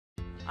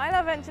I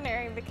love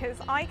engineering because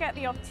I get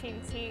the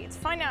opportunity to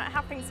find out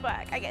how things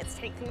work. I get to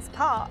take things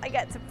apart. I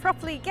get to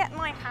properly get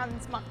my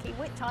hands mucky,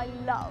 which I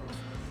love.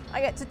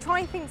 I get to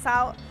try things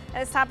out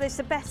and establish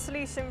the best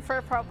solution for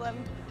a problem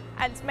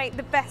and to make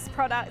the best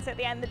product at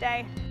the end of the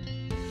day.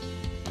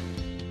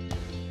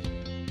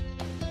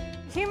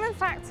 Human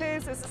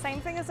factors is the same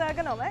thing as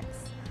ergonomics.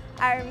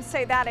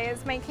 So that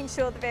is making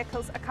sure the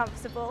vehicles are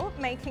comfortable,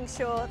 making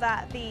sure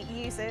that the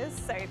users,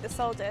 so the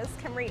soldiers,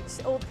 can reach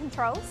all the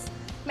controls,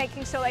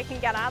 making sure they can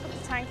get out of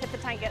the tank if the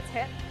tank gets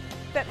hit,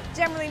 but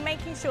generally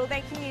making sure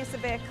they can use the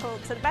vehicle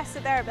to the best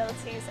of their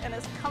abilities in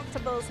as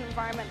comfortable as an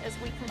environment as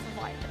we can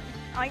provide them.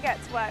 I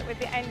get to work with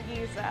the end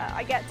user.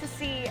 I get to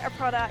see a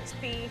product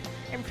be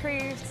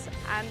improved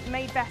and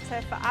made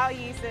better for our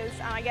users,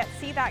 and I get to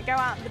see that go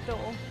out the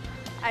door.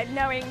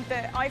 Knowing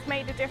that I've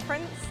made a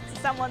difference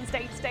to someone's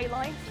day-to-day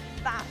life,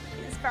 that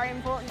is very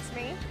important to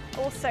me.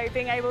 Also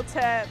being able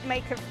to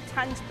make a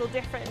tangible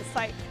difference,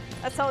 like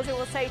a soldier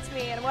will say to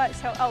me in a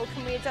workshop, oh,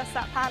 can we adjust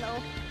that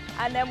panel?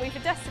 And then we've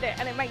adjusted it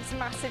and it makes a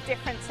massive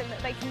difference in that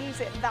they can use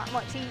it that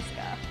much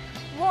easier.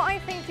 What I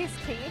think is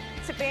key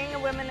to being a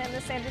woman in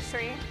this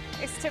industry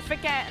is to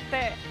forget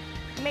that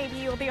maybe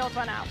you're the odd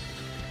one out.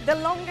 The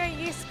longer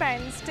you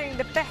spend doing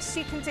the best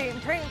you can do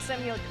and proving to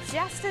them you're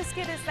just as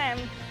good as them,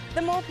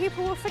 the more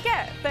people will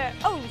forget that,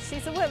 oh,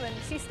 she's a woman,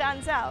 she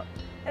stands out.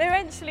 And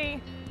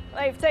eventually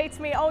they've said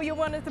to me, oh, you're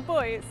one of the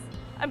boys.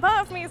 And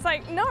part of me is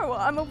like, no,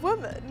 I'm a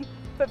woman.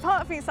 But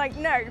part of me is like,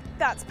 no,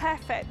 that's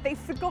perfect. They've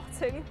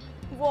forgotten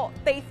what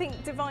they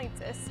think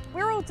divides us.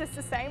 We're all just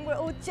the same. We're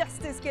all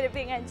just as good at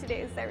being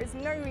engineers. There is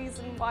no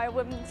reason why a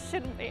woman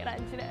shouldn't be an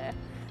engineer.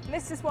 And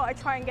this is what I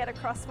try and get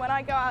across when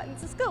I go out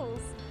into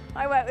schools.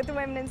 I work with the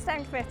Women in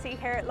STEM committee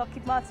here at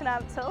Lockheed Martin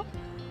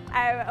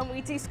and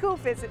we do school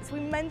visits. We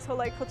mentor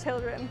local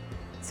children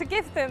to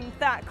give them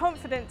that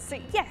confidence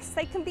that yes,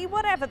 they can be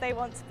whatever they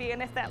want to be,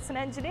 and if that's an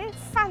engineer,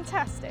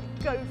 fantastic,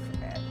 go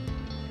for it.